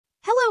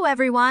Hello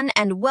everyone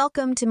and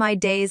welcome to my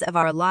Days of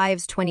Our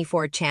Lives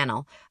 24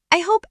 channel. I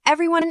hope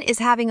everyone is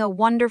having a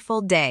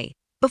wonderful day.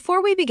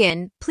 Before we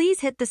begin,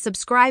 please hit the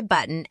subscribe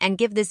button and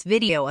give this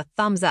video a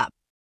thumbs up.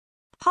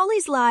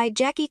 Holly's lie,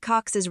 Jackie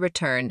Cox's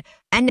return,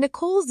 and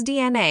Nicole's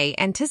DNA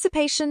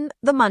anticipation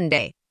the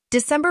Monday.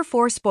 December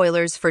 4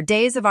 spoilers for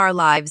Days of Our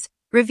Lives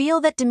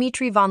reveal that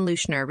Dimitri Von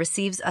Leuschner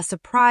receives a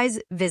surprise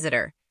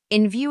visitor.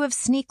 In view of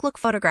sneak look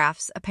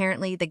photographs,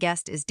 apparently the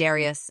guest is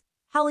Darius.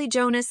 Holly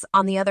Jonas,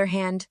 on the other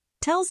hand,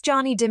 tells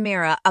Johnny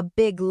DiMera a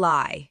big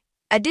lie.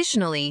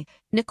 Additionally,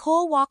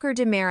 Nicole Walker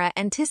DiMera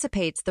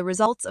anticipates the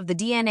results of the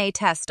DNA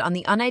test on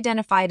the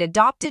unidentified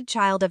adopted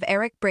child of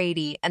Eric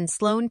Brady and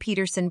Sloan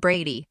Peterson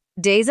Brady.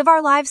 Days of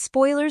Our Lives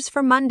spoilers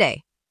for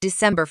Monday,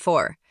 December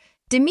 4.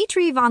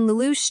 Dimitri Von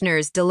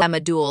Leuschner's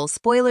dilemma duel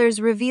spoilers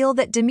reveal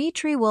that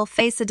Dimitri will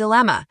face a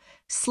dilemma.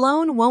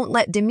 Sloan won't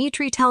let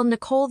Dimitri tell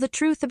Nicole the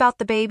truth about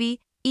the baby,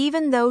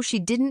 even though she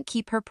didn't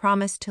keep her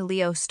promise to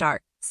Leo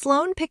Stark.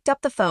 Sloan picked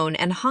up the phone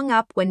and hung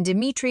up when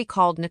Dimitri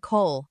called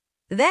Nicole.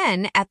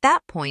 Then, at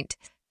that point,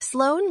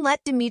 Sloan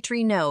let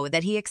Dimitri know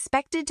that he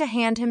expected to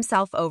hand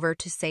himself over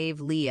to save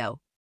Leo.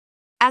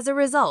 As a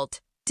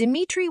result,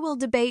 Dimitri will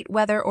debate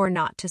whether or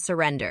not to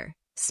surrender.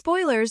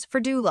 Spoilers for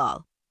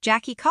Doolall.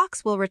 Jackie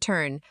Cox will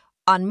return.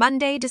 On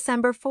Monday,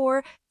 December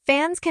 4,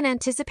 fans can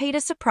anticipate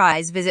a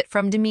surprise visit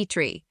from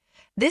Dimitri.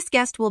 This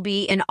guest will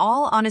be, in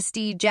all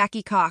honesty,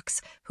 Jackie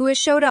Cox, who has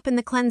showed up in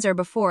The Cleanser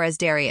before as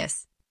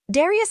Darius.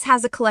 Darius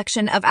has a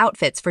collection of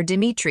outfits for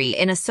Dimitri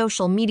in a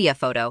social media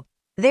photo.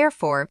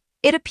 Therefore,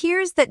 it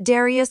appears that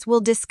Darius will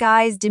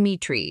disguise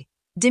Dimitri.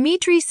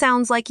 Dimitri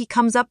sounds like he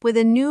comes up with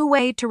a new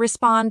way to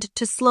respond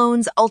to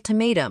Sloan's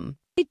ultimatum.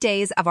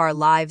 Days of Our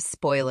Lives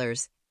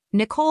spoilers.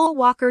 Nicole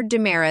Walker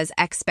DiMera's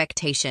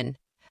expectation.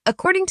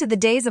 According to the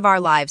Days of Our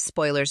Lives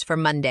spoilers for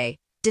Monday,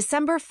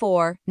 December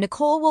 4,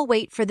 Nicole will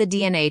wait for the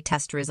DNA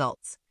test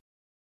results.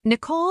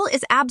 Nicole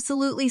is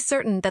absolutely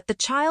certain that the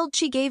child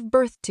she gave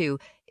birth to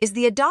is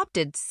the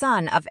adopted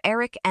son of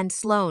Eric and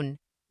Sloan.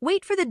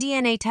 Wait for the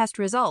DNA test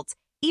results,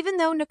 even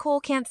though Nicole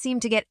can't seem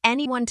to get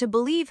anyone to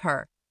believe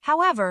her.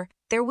 However,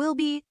 there will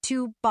be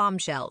two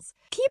bombshells.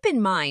 Keep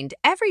in mind,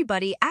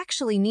 everybody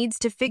actually needs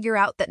to figure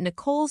out that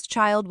Nicole's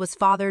child was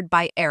fathered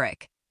by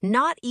Eric,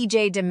 not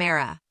EJ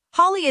DiMera.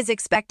 Holly is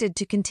expected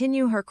to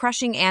continue her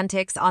crushing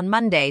antics on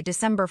Monday,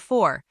 December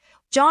 4.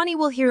 Johnny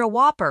will hear a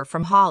whopper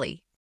from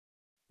Holly.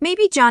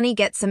 Maybe Johnny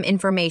gets some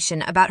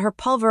information about her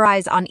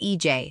pulverize on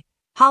EJ.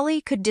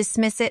 Holly could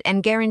dismiss it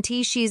and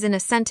guarantee she's in a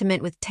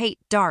sentiment with Tate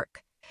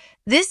Dark.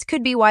 This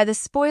could be why the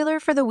spoiler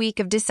for the week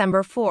of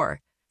December 4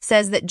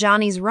 says that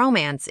Johnny's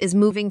romance is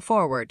moving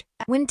forward.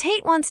 When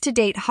Tate wants to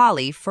date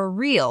Holly for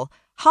real,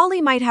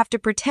 Holly might have to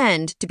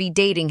pretend to be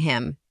dating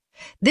him.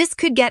 This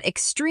could get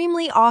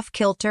extremely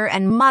off-kilter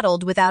and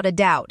muddled without a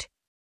doubt.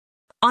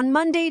 On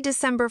Monday,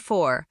 December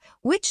 4,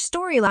 which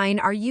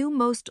storyline are you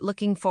most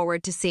looking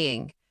forward to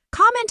seeing?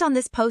 Comment on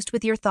this post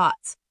with your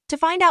thoughts. To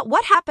find out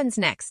what happens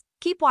next,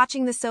 keep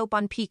watching the soap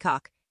on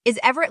Peacock. Is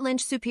Everett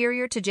Lynch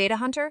superior to Jada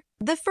Hunter?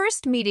 The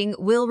first meeting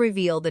will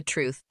reveal the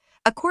truth.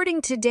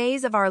 According to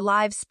Days of Our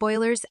Lives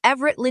spoilers,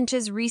 Everett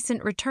Lynch's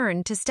recent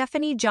return to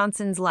Stephanie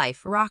Johnson's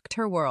life rocked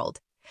her world.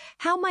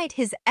 How might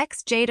his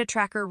ex-Jada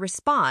tracker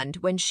respond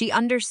when she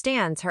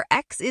understands her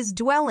ex is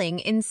dwelling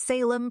in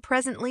Salem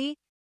presently?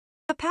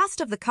 The past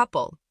of the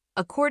couple.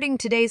 According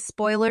to today's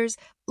spoilers,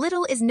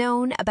 little is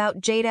known about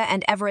Jada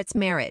and Everett's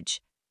marriage.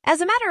 As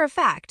a matter of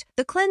fact,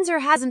 The Cleanser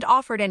hasn't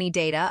offered any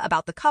data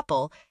about the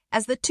couple,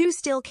 as the two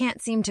still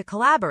can't seem to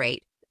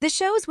collaborate. The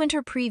show's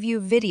winter preview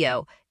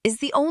video is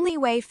the only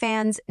way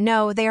fans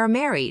know they are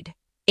married.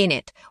 In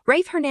it,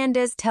 Rafe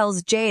Hernandez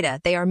tells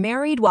Jada they are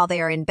married while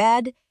they are in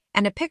bed,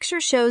 and a picture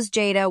shows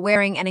Jada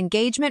wearing an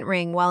engagement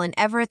ring while in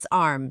Everett's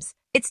arms.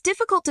 It's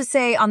difficult to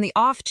say on the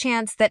off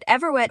chance that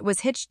Everett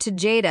was hitched to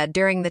Jada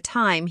during the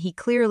time he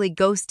clearly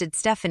ghosted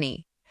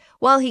Stephanie.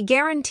 While he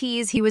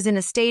guarantees he was in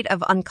a state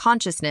of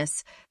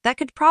unconsciousness, that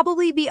could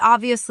probably be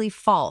obviously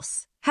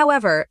false.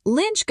 However,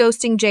 Lynch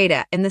ghosting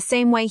Jada in the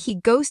same way he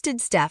ghosted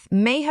Steph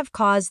may have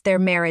caused their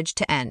marriage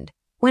to end.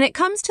 When it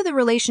comes to the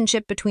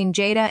relationship between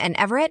Jada and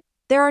Everett,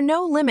 there are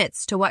no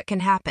limits to what can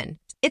happen.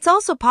 It's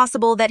also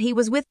possible that he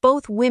was with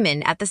both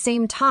women at the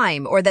same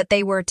time or that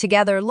they were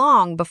together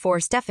long before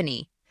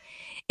Stephanie.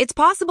 It's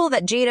possible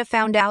that Jada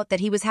found out that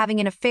he was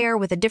having an affair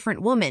with a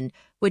different woman,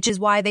 which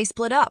is why they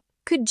split up.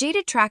 Could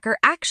Jada Tracker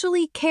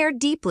actually care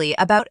deeply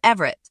about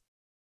Everett?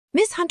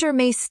 Miss Hunter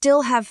may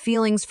still have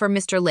feelings for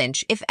Mr.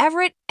 Lynch if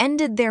Everett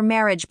ended their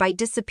marriage by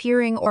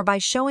disappearing or by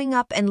showing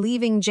up and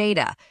leaving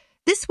Jada.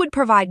 This would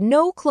provide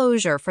no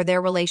closure for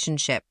their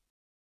relationship.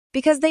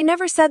 Because they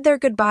never said their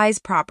goodbyes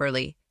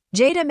properly,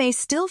 Jada may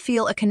still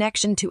feel a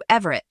connection to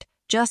Everett,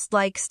 just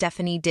like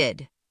Stephanie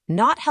did.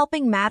 Not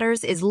helping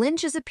matters is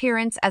Lynch's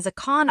appearance as a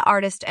con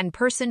artist and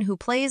person who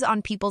plays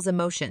on people's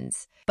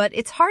emotions. But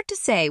it's hard to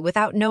say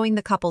without knowing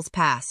the couple's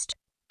past.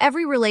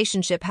 Every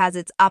relationship has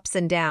its ups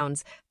and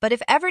downs, but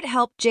if Everett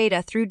helped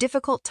Jada through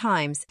difficult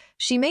times,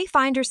 she may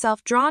find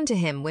herself drawn to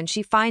him when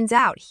she finds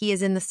out he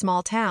is in the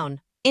small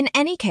town. In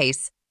any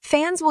case,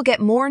 Fans will get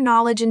more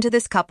knowledge into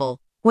this couple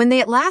when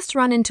they at last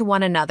run into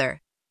one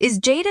another. Is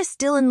Jada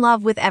still in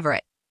love with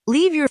Everett?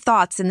 Leave your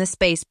thoughts in the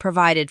space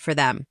provided for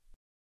them.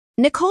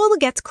 Nicole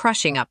gets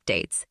crushing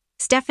updates.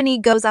 Stephanie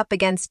goes up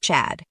against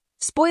Chad.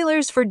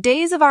 Spoilers for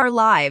Days of Our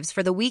Lives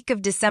for the week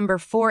of December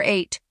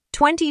 4-8,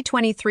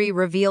 2023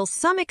 reveal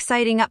some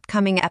exciting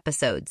upcoming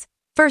episodes.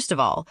 First of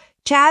all,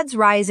 Chad's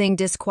rising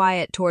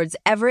disquiet towards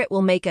Everett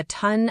will make a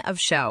ton of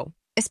show,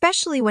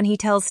 especially when he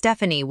tells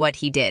Stephanie what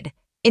he did.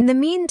 In the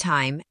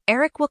meantime,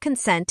 Eric will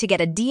consent to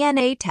get a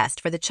DNA test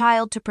for the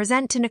child to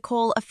present to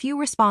Nicole a few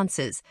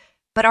responses.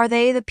 But are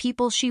they the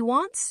people she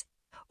wants?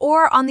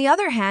 Or, on the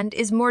other hand,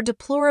 is more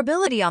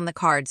deplorability on the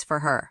cards for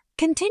her?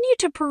 Continue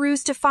to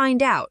peruse to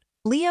find out.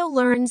 Leo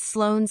learns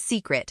Sloane's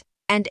secret,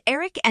 and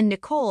Eric and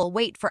Nicole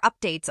wait for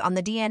updates on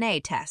the DNA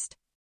test.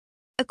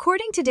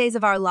 According to Days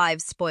of Our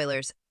Lives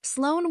spoilers,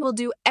 Sloane will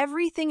do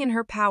everything in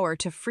her power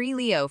to free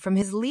Leo from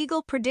his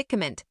legal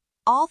predicament.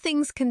 All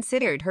things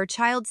considered, her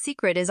child's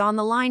secret is on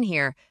the line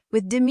here,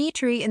 with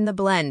Dimitri in the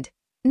blend.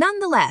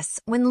 Nonetheless,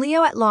 when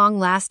Leo at long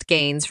last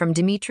gains from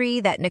Dimitri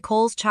that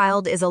Nicole's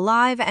child is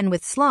alive and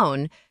with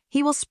Sloane,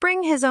 he will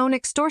spring his own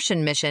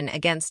extortion mission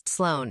against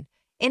Sloane.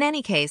 In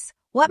any case,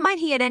 what might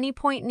he at any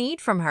point need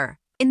from her?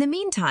 In the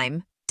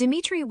meantime,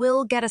 Dimitri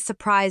will get a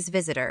surprise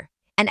visitor,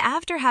 and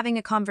after having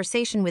a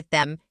conversation with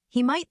them,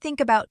 he might think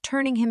about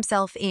turning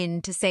himself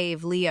in to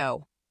save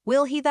Leo.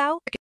 Will he,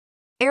 though?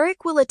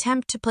 Eric will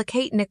attempt to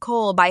placate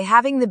Nicole by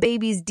having the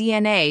baby's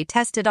DNA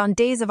tested on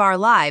Days of Our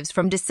Lives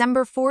from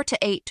December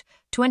 4-8,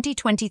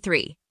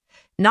 2023.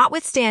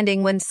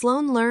 Notwithstanding, when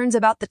Sloane learns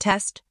about the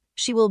test,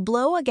 she will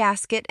blow a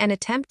gasket and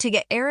attempt to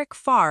get Eric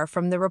far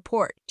from the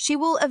report. She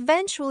will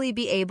eventually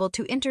be able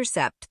to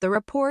intercept the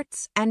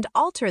reports and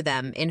alter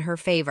them in her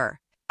favor.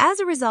 As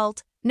a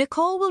result,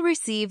 Nicole will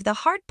receive the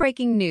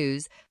heartbreaking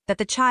news that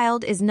the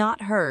child is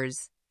not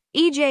hers.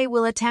 EJ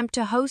will attempt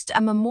to host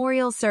a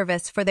memorial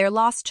service for their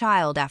lost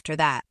child after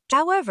that.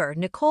 However,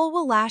 Nicole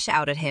will lash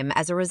out at him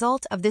as a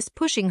result of this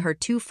pushing her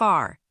too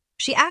far.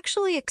 She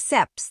actually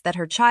accepts that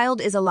her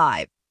child is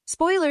alive.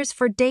 Spoilers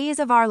for Days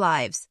of Our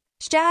Lives.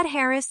 Chad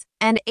Harris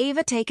and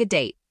Ava take a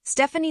date.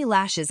 Stephanie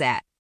lashes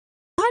at.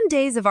 On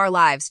Days of Our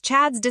Lives,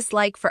 Chad's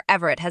dislike for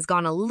Everett has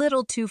gone a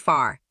little too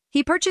far.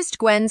 He purchased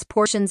Gwen's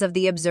portions of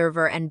The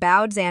Observer and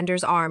bowed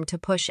Xander's arm to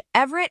push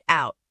Everett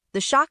out.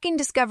 The shocking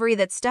discovery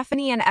that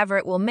Stephanie and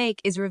Everett will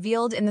make is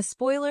revealed in the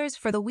spoilers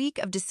for the week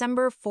of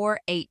December 4-8,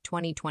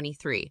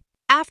 2023.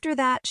 After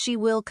that, she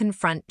will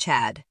confront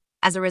Chad.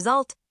 As a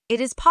result, it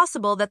is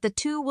possible that the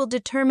two will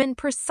determine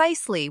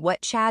precisely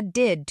what Chad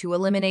did to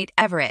eliminate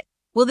Everett.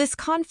 Will this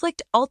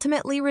conflict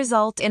ultimately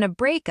result in a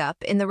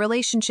breakup in the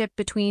relationship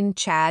between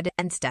Chad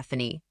and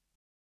Stephanie?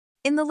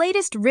 In the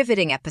latest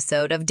riveting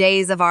episode of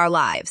Days of Our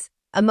Lives,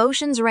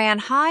 emotions ran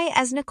high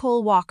as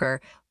Nicole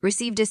Walker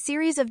received a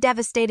series of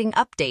devastating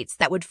updates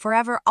that would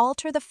forever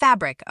alter the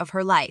fabric of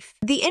her life.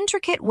 The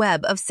intricate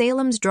web of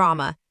Salem's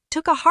drama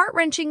took a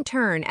heart-wrenching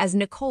turn as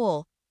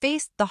Nicole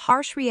faced the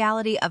harsh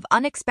reality of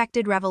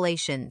unexpected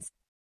revelations.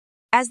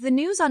 As the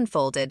news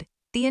unfolded,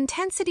 the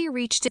intensity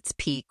reached its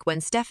peak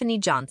when Stephanie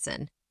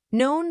Johnson,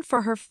 known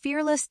for her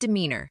fearless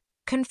demeanor,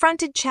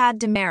 confronted Chad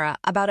DiMera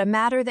about a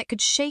matter that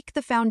could shake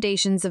the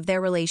foundations of their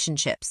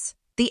relationships.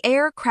 The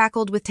air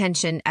crackled with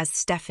tension as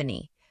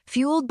Stephanie,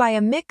 fueled by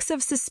a mix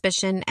of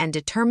suspicion and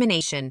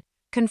determination,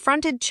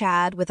 confronted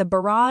Chad with a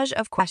barrage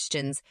of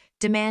questions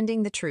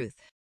demanding the truth.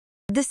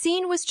 The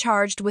scene was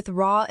charged with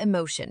raw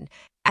emotion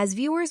as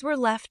viewers were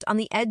left on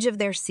the edge of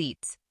their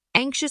seats,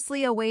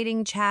 anxiously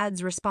awaiting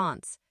Chad's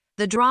response.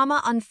 The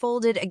drama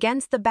unfolded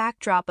against the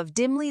backdrop of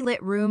dimly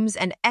lit rooms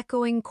and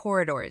echoing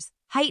corridors,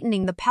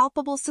 heightening the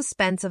palpable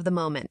suspense of the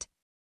moment.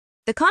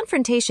 The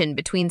confrontation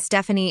between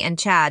Stephanie and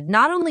Chad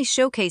not only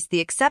showcased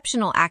the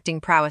exceptional acting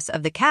prowess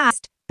of the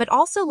cast, but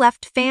also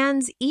left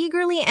fans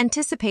eagerly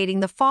anticipating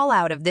the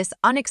fallout of this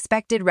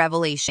unexpected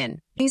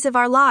revelation. Days of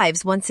Our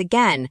Lives once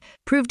again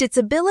proved its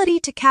ability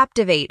to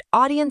captivate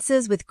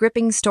audiences with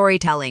gripping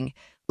storytelling,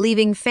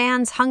 leaving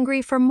fans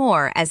hungry for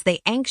more as they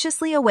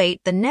anxiously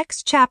await the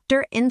next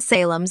chapter in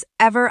Salem's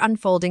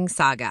ever-unfolding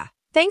saga.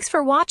 Thanks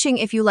for watching.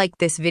 If you liked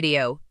this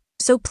video,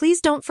 so please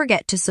don't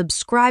forget to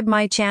subscribe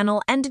my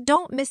channel and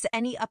don't miss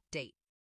any update.